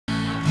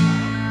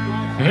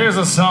Here's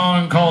a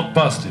song called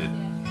Busted.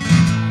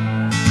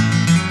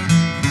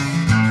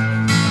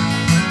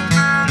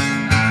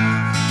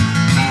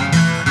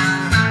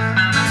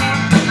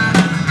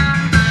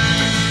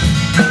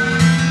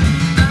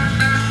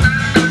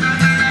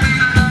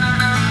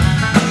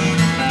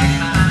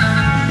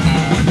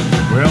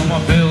 Well,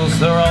 my bills,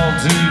 they're all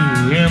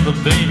due, and the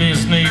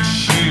babies need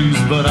shoes,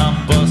 but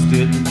I'm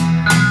busted.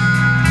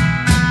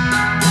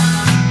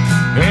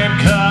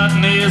 And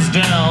cotton is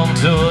down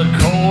to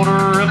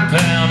 $1/4 a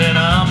pound, and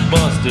I'm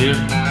busted.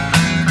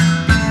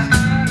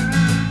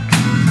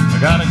 I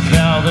got a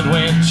cow that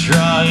went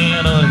dry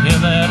and a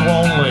hen that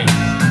won't lay.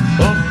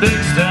 A big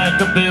stack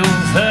of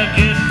bills that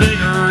get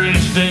bigger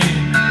each day.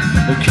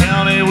 The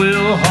county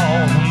will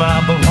haul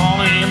my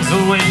belongings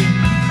away.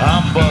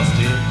 I'm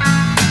busted.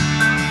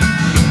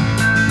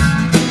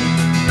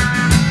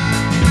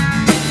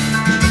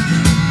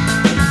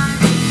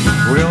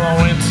 Well, I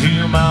went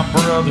to my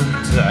brother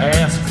to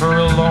ask for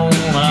a loan.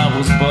 I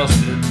was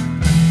busted.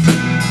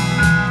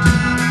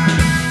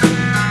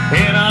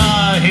 And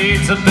I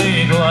hate to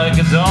beg like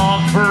a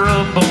dog for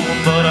a bone,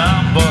 but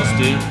I'm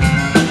busted.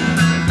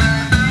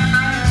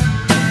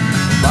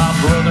 My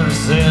brother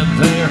said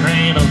there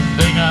ain't a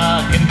thing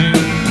I can do.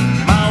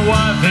 My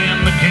wife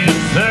and the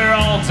kids, they're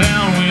all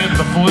down with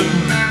the flu.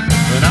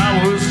 And I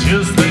was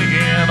just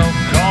thinking of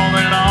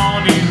calling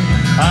on you.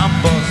 I'm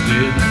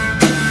busted.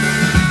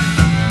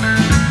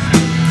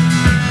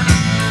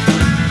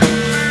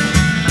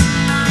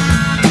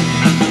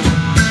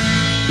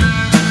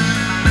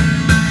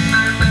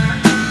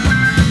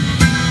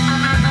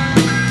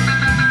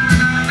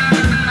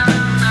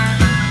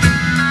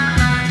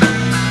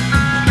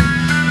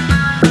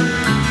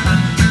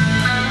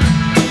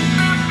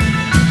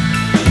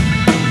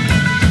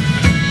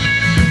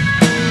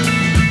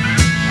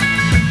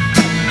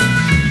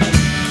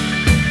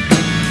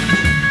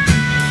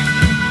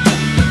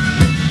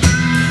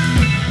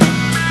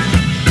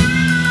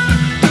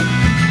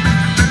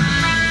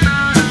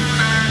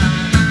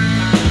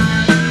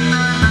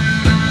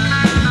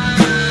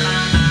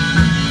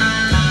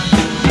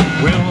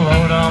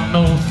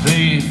 No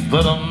thief,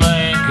 but a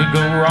man could go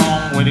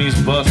wrong when he's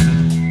busted.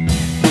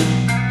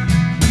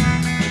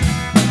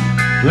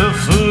 The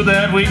food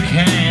that we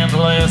canned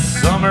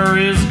last summer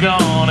is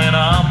gone, and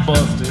I'm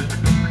busted.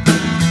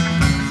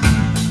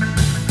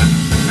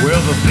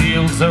 Well, the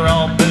fields are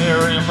all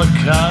bare and the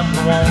cotton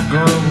won't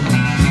grow.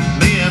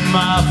 Me and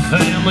my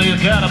family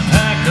have got to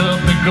pack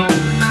up and go.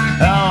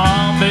 How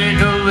I'll make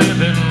a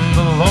living,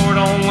 the Lord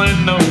only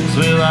knows.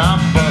 Well, I'm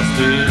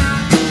busted.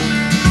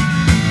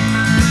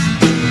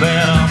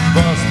 Man, I'm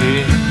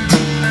busted.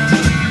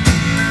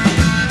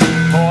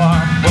 Oh,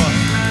 I'm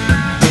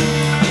busted.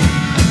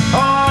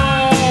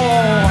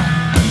 Oh,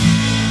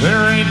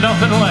 there ain't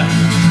nothing left.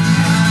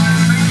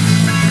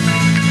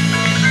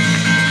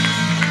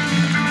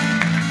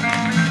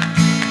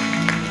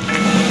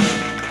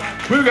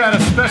 We've got a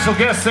special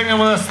guest singing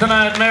with us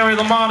tonight, Mary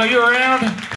LaMonta. You around?